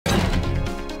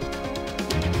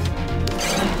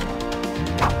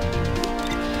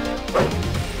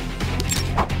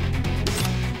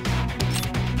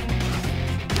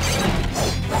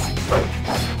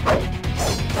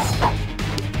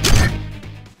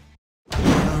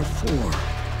four.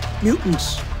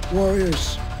 Mutants,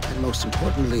 warriors, and most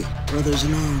importantly, brothers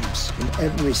in arms in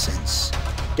every sense.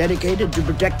 Dedicated to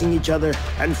protecting each other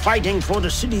and fighting for the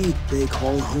city they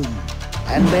call home.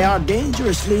 And they are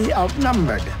dangerously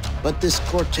outnumbered. But this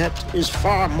quartet is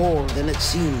far more than it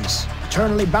seems.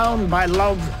 Eternally bound by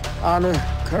love, honor,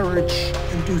 courage,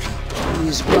 and duty.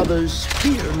 These brothers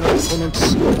fear no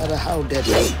opponents, no matter how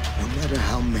deadly, no matter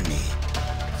how many.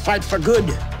 Fight for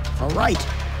good, for right,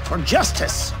 for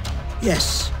justice.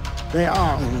 Yes, they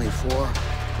are only four,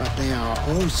 but they are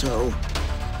also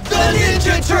the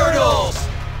Ninja Turtles!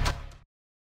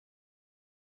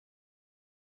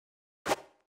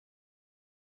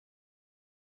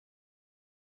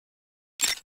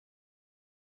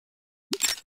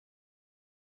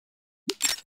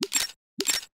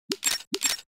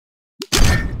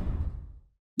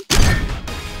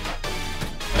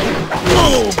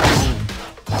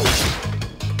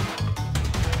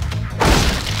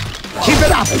 Keep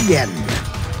it up again.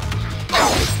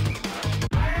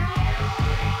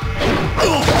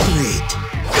 Great.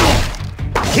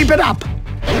 Keep it up.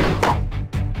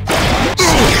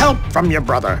 Seek help from your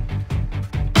brother.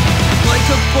 Like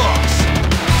a boss.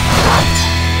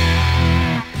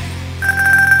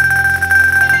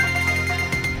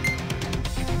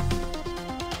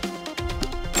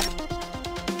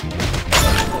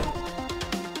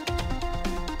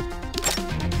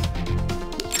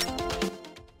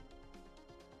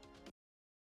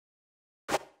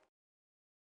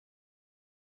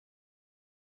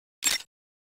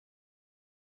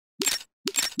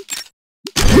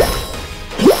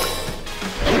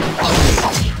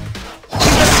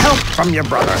 From your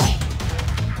brother.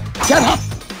 Get up!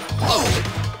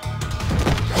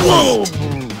 Whoa!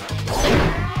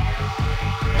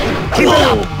 Keep it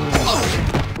up!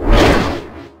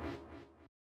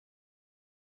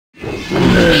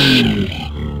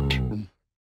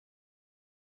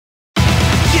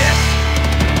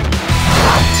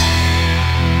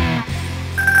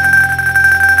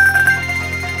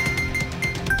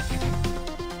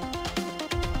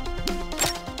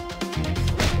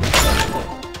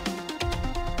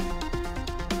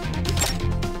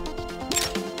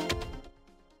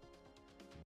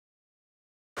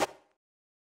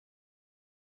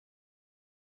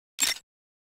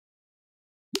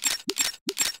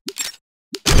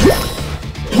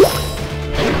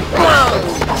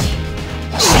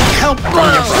 Help from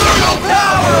your brother.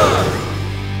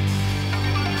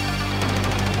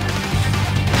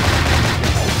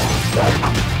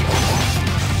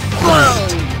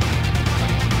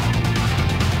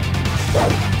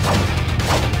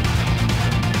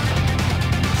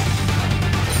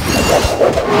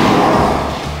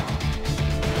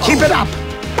 Keep it up.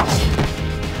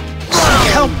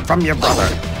 Seek help from your brother.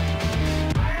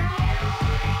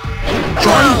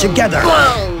 Join together.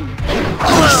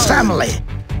 As family.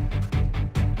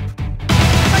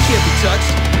 I can't be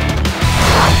touched.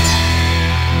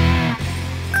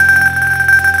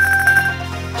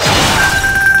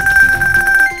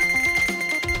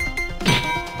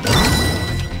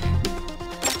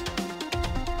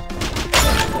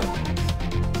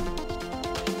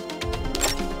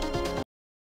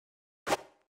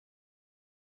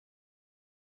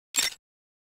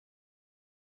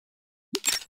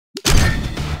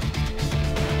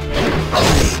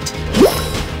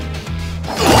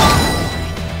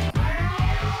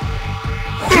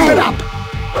 Keep it up!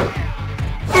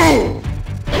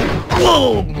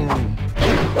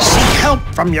 Seek help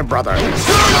from your brother.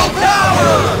 Turtle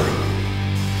power!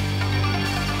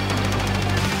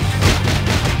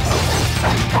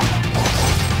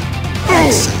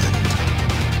 Excellent.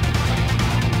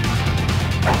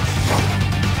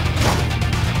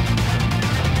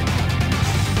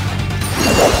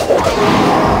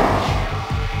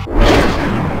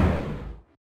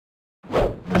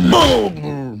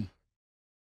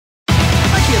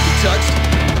 I can't be touched.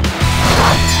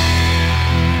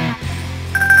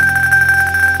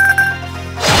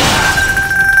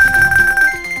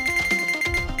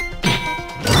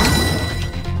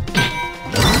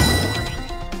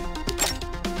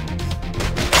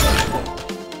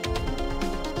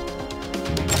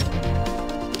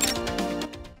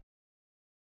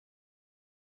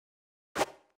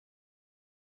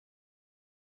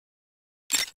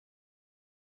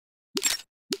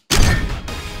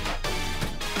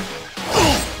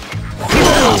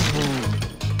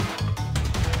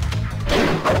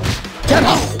 Get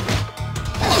up!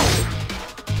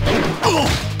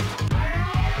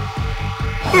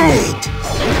 Wait.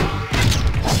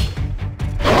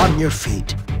 On your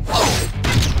feet.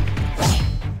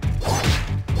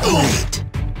 Wait.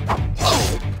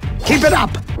 Keep it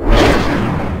up!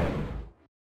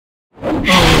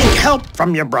 help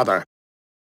from your brother.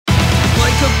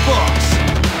 Like a boss.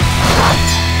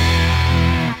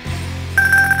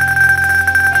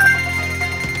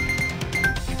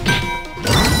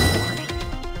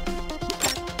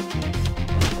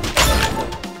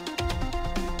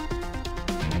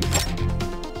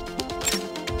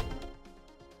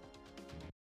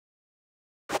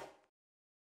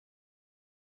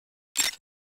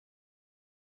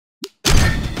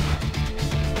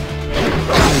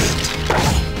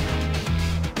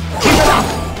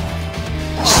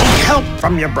 Help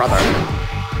from your brother.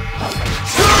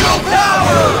 Turtle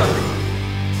power!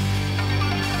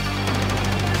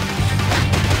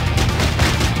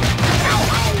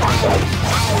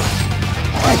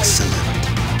 Excellent.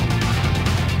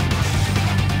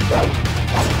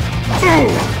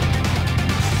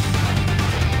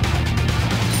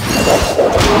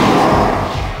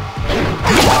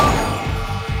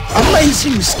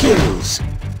 Amazing skills.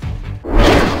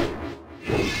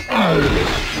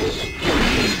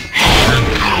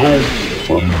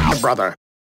 Your brother.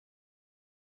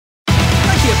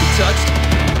 I can't be touched.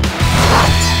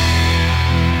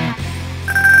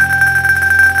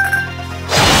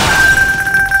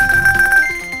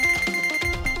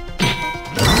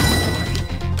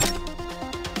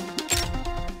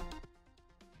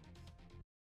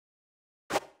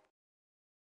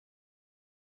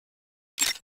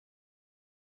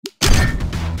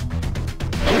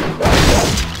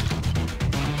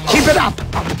 Keep it up.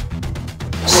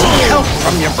 Seek help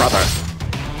from your brother.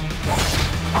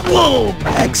 Whoa!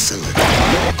 Excellent.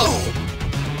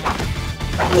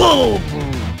 Whoa!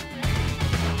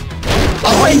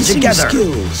 Amazing together.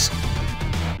 skills.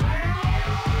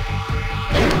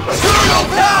 Turtle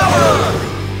power!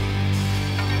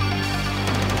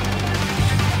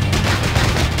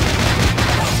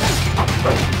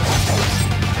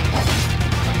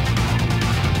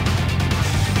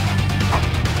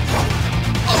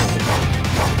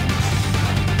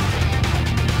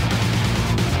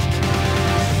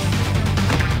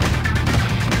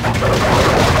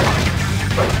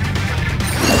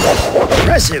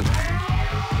 Impressive.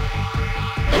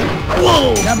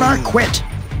 Whoa! Never quit.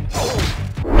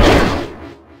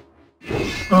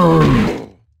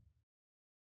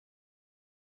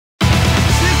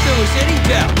 If there was any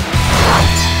doubt.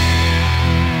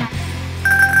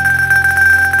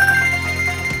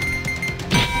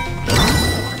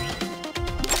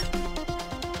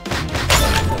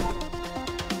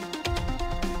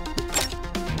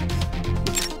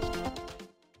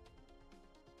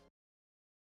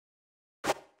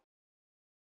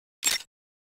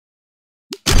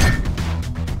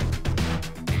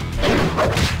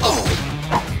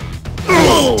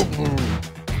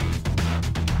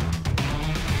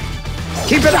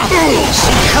 Keep it up.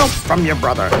 Seek help from your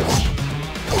brother.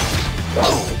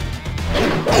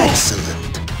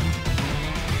 Excellent.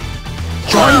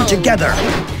 Join together.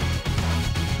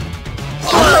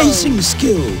 Amazing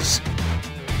skills.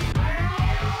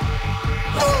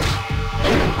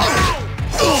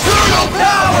 Turtle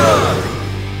power!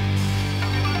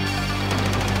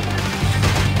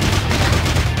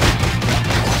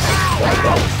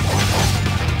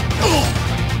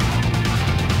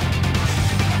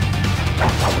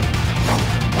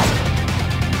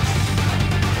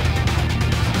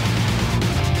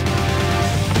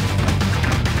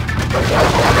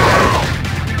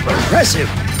 Impressive.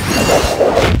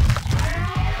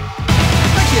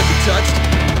 I can't be touched.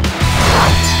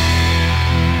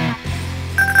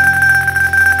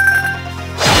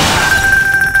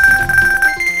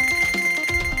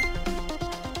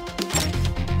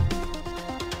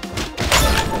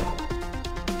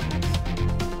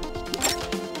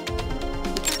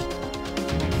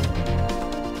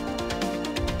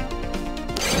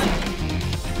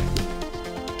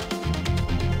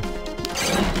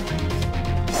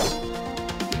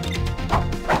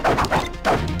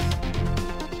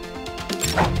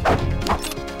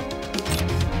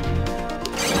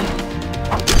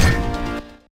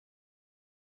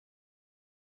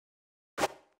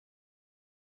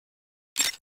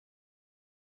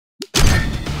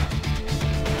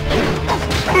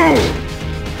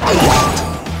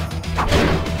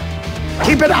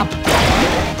 Keep it up.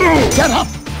 Get up.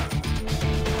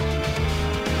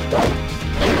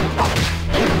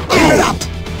 Keep it up.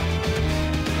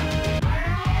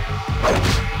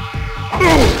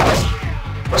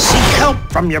 Seek help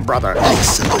from your brother.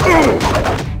 Excellent. Turtle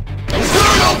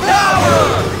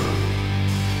power!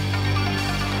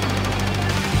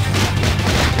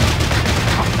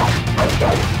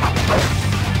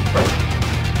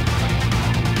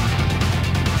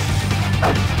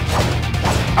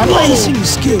 Amazing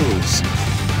skills.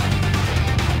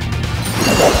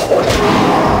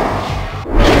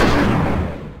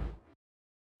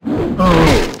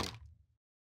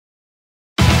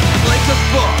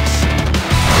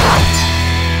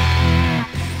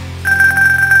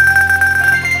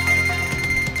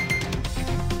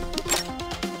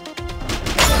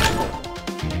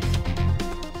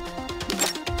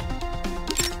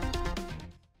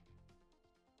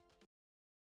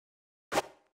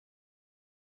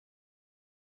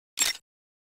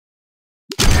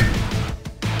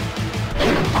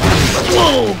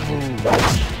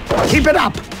 Keep it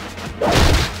up!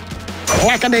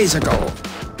 Lackadaisical!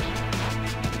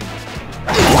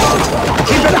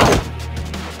 Keep it up!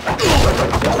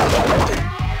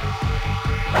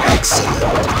 Excellent!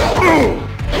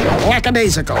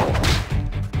 Lackadaisical!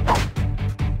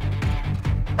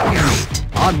 Great!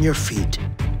 On your feet!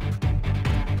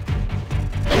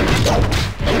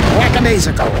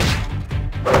 Lackadaisical!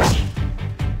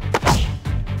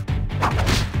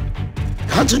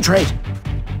 Concentrate!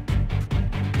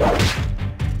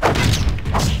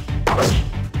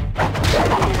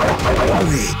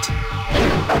 Wait.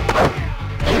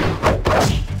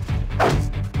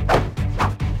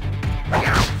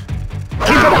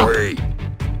 Keep it up!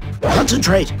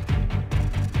 Concentrate!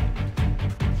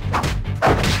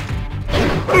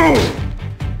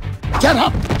 Get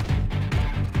up!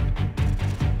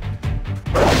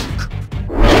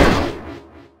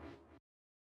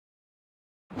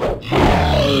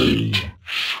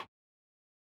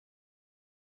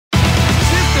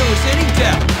 System is hitting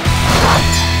down.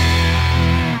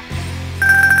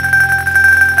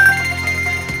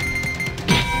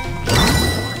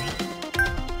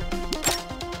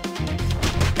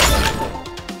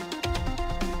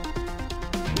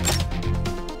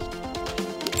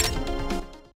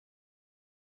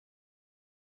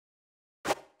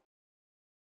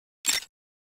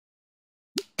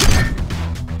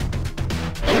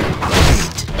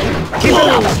 Keep it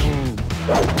up!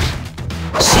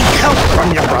 Seek help from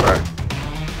your brother!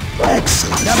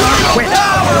 Excellent! Never quit!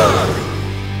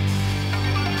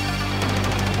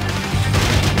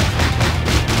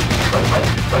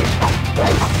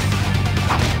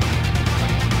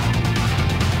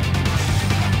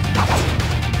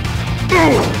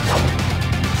 Great!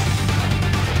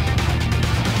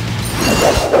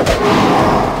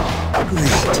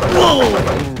 Whoa!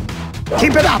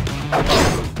 Keep it up!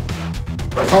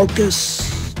 Focus.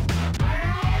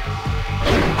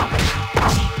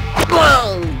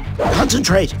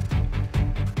 Concentrate.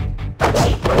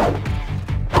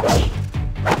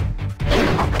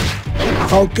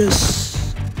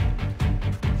 Focus.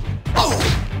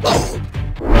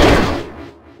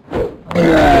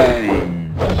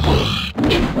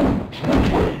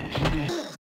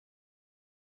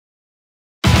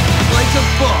 Like a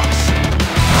boss.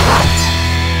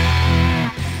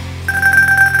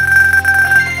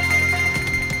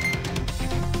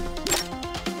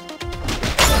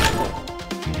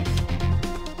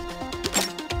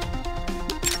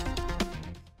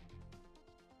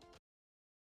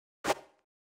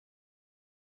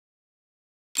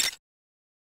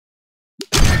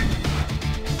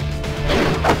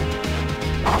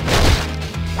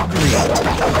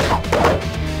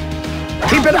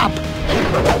 Keep it up!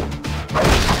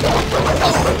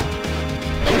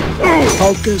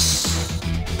 Focus.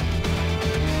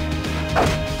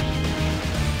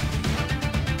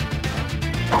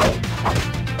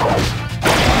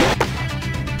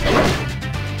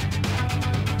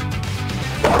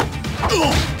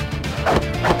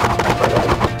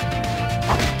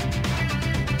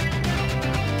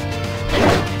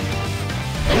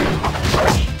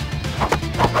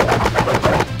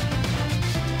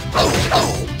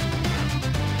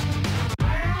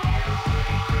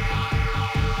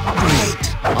 Great.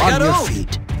 On your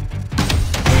feet.